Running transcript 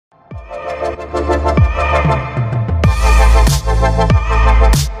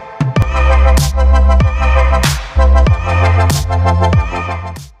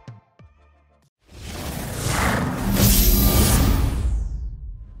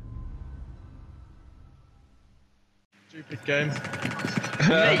Stupid game.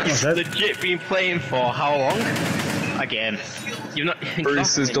 Mate, you've legit been playing for how long? A game. You've not.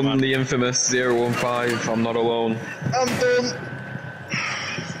 Bruce has done the infamous 015. I'm not alone. I'm done.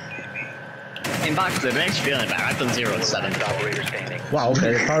 In fact, it makes you feeling better. I've done 0-7. Operator standing. Wow,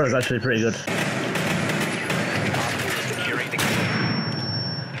 okay, the power is actually pretty good. Securing the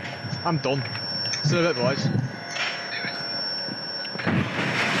I'm done. See you in a bit, boys.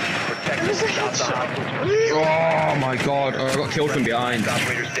 protect the stop the hostiles. Oh my god, I got killed from behind.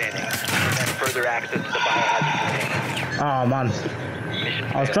 Operator standing. And further access to the biohazard container. Oh man, Mission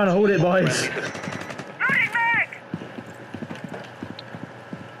I was failed. trying to hold it, boys.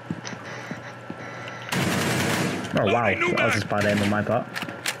 Oh wow, that was just bad aim on my part.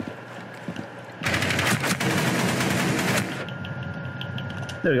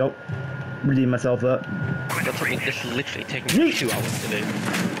 There we go. Redeem myself there. This is literally taking me 2 hours to do.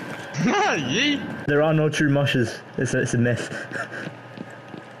 Yeet. There are no true mushes. It's a myth.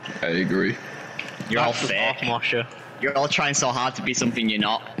 I agree. You're all fake, Mosher. You're all trying so hard to be something you're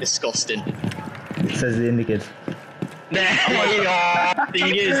not. Disgusting. Says the indie kid. There you are.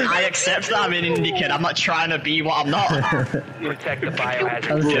 Thing is, I accept that I'm an indie kid. I'm not trying to be what I'm not. Protect the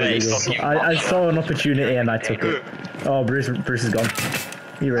biohazard I'm container. sorry, I saw an opportunity and I took it. Oh, Bruce is gone.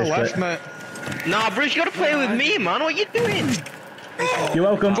 He I raged left, quit. mate. Nah, Bruce, you gotta play with me, man. What are you doing? You're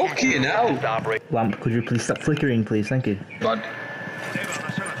welcome. Fucking hell. Operator. Lamp, could you please stop flickering, please? Thank you. God.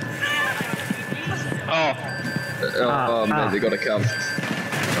 Oh, man, they got a camp.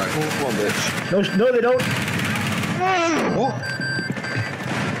 Right, come on, bitch. No, they don't. What?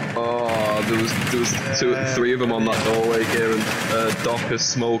 Oh, there was 3 of them on that doorway here, and Doc is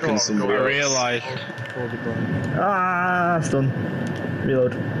smoking somebody else. Realised Ah, stun.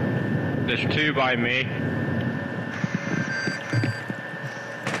 Reload. there's 2 by me.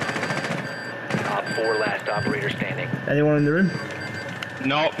 Top 4 last operator standing. Anyone in the room?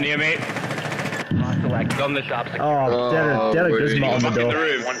 No, near me. Hostile activity. Done the Stop secure. Oh, they had a gizmo on the Back in the door.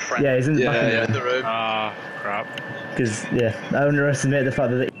 room. One friend. Yeah, he's in the back In the room. Ah, crap. because yeah, I underestimate the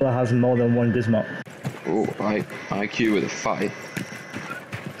fact that the Ela has more than one gizmo. Oh, IQ with a 5.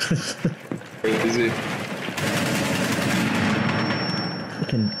 Crazy.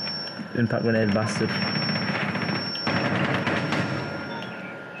 Fucking impact grenade bastard.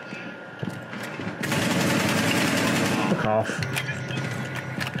 Fuck off.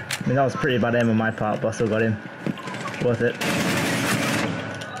 I mean, that was pretty bad aim on my part, but I still got him. Worth it.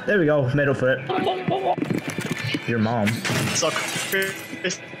 There we go, made up for it. Your mom. So,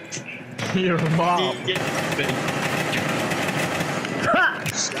 Chris. Your mom.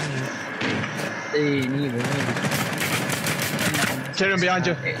 Kieran behind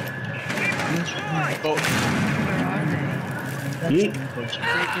you. Oh, Yeet.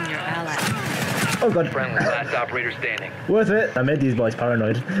 Taking your ally. Oh god. Friendly last operator standing. Worth it. I made these boys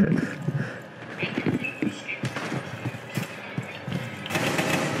paranoid.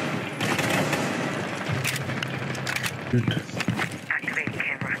 Activating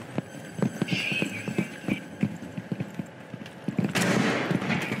camera.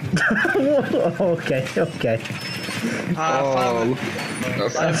 Okay. Oh,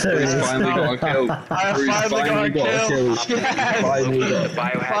 Bruce finally got a kill. Bruce finally got a kill. Yes. Finally got The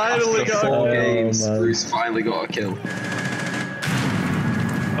biohazard. Finally After got 4 a games, man. Bruce finally got a kill.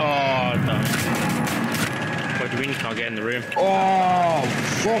 Oh, no. What do you mean you can't get in the room? Oh,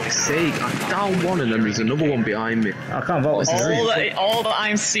 fuck's sake. I'm down 1 and then there's another one behind me. I can't vote. All that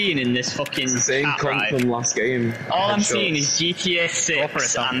I'm seeing in this fucking Same chat, comp right? from last game. All I'm Headshots. seeing is GTA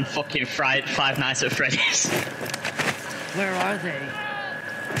 6 and fucking Five Nights at Freddy's. Where are they?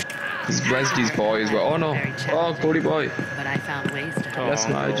 These Resdy's boys were, oh no. Oh, Cody boy. But I found ways to help. That's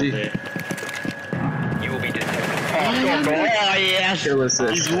my IG. You will be detected. Oh yes! Kill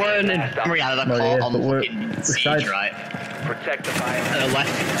assist. He's learning. We had a Well, call yeah, on the but we're fucking side. siege, right? Protect the biohazard. To the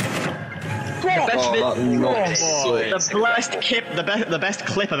left. Oh, that knocks so. The best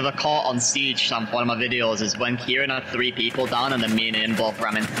clip I've ever caught on Siege, Sam, one of my videos, is when Kieran had 3 people down and then me and him both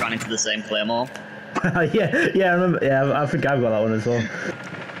ran into the same claymore. yeah, I remember. Yeah, I think I've got that one as well.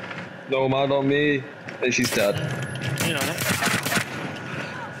 No man on me. And she's dead. You know that.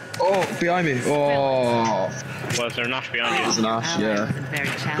 Oh, behind me. Oh. Was there an Ash behind There's you? an Ash, yeah. Very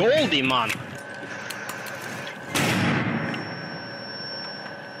challenging. Goldie, man.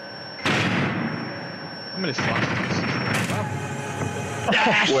 How many flashes?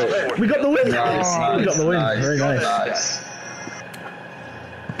 Wait. We got the win. Nice, We got the win. nice, Very nice. nice.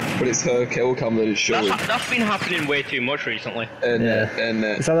 but it's her kill cam that is showing. That's been happening way too much recently. And, Yeah.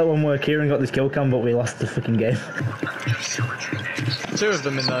 It's like that one where Kieran got this kill cam, but we lost the fucking game. 2 of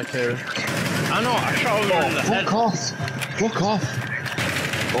them in there, Kieran. I know, I shot him in the head. Fuck off! Fuck off!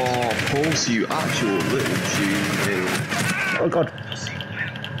 Oh, Pulse, you actual little Jew. Oh god.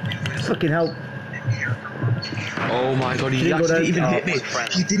 Fucking hell. Oh my god, he Did he go actually didn't down? even hit me.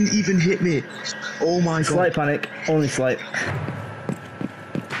 He didn't even hit me. Oh my god. Slight panic, only slight.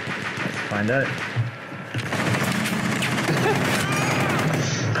 Let's find out.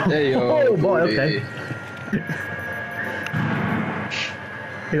 There you go. Oh boy, buddy. okay.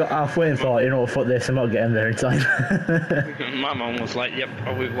 He got halfway and thought, you know what, fuck this, I'm not getting there in time. My mum was like, yep,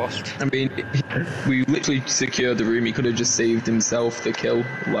 oh, we've lost. I mean, we literally secured the room. He could have just saved himself the kill.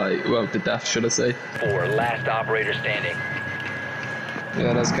 Like, well, the death, should I say. 4, last operator standing.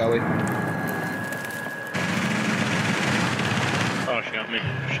 Yeah, that's Callie. Oh, she got me.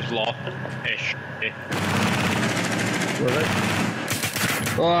 She's low-ish.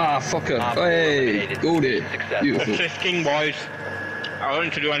 Ah, fucker. Hey, Goldie. Beautiful. 15 boys. I don't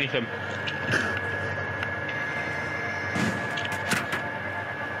need to do anything.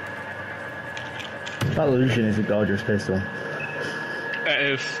 That illusion is a gorgeous pistol. It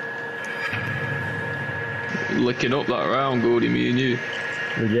is. Licking up that round, Goldie, me and you.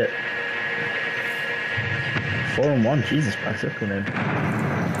 Legit. 4-on-1, Jesus Christ, that's coming in.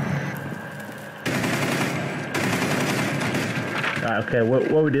 Right, okay,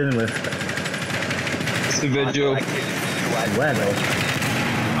 what are we dealing with? It's a video. Where though?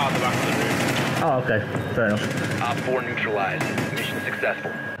 Out the back of the room. Oh, okay, fair enough. Op 4 neutralized. Mission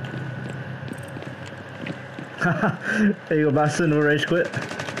successful. There you go, Baston, no rage quit.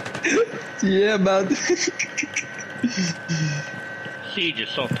 Yeah, man. Siege is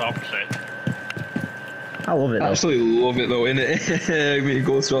so toxic. I love it though. Absolutely love it though, innit? I mean,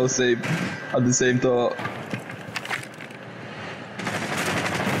 Ghost had the same thought.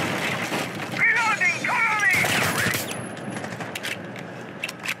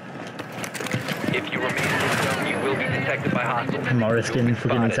 If you remain in this zone, you will be detected by hostiles. I'm not risking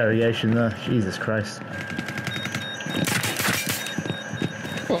fucking interrogation there. Jesus Christ.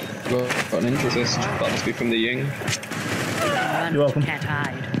 Oh, got an interest. That must be from the Ying. Run, You're welcome. can't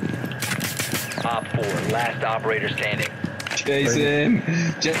hide. Op 4, last operator standing. Chase him!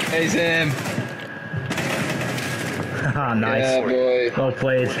 Chase him! Haha, nice. Yeah, boy. Well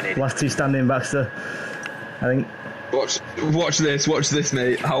played. Last 2 standing, Baxter. I think. Watch this,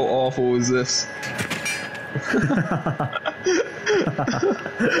 mate. How awful is this?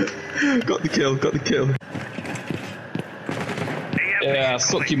 Got the kill. Yeah,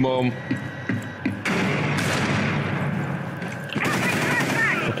 suck your mum.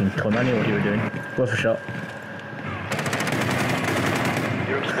 Fucking cunt, I knew what you were doing. Worth a shot.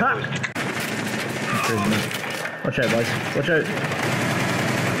 You're exposed. Watch out, boys. Watch out.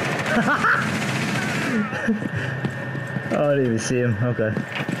 Oh, I didn't even see him. Okay.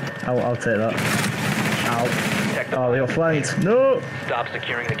 I'll take that. Ow. Oh, we got flanked. No! Stop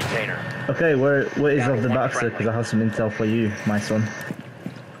securing the container. Okay, where is of the Baxter? Because I have some intel for you, my son.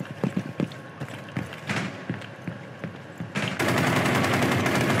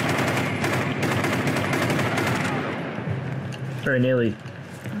 Very nearly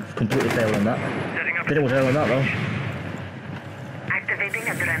completely failed on that. Didn't fail on that though. Activating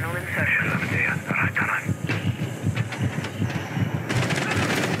adrenal insertion.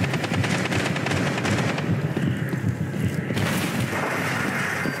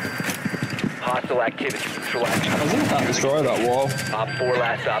 Hostile activity neutralized. Doesn't that destroy that wall? Op 4,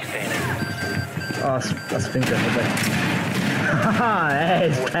 last stop standing. Oh, that's Finker. Haha,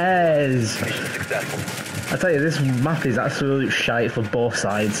 Ez! Mission successful. I tell you, this map is absolute shite for both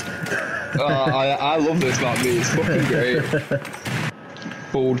sides. I love this map, mate. It's fucking great.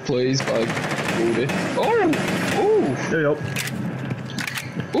 Bold plays by Goldie. Oh! There we go.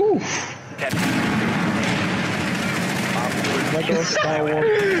 Ooh!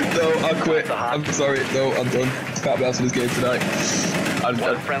 No, I quit. I'm sorry. No, I'm done. Can't be asking this game tonight. I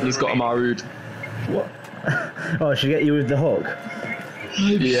just got a Marud. What? Oh, should I get you with the hook?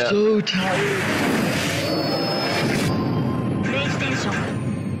 Yeah. PlayStation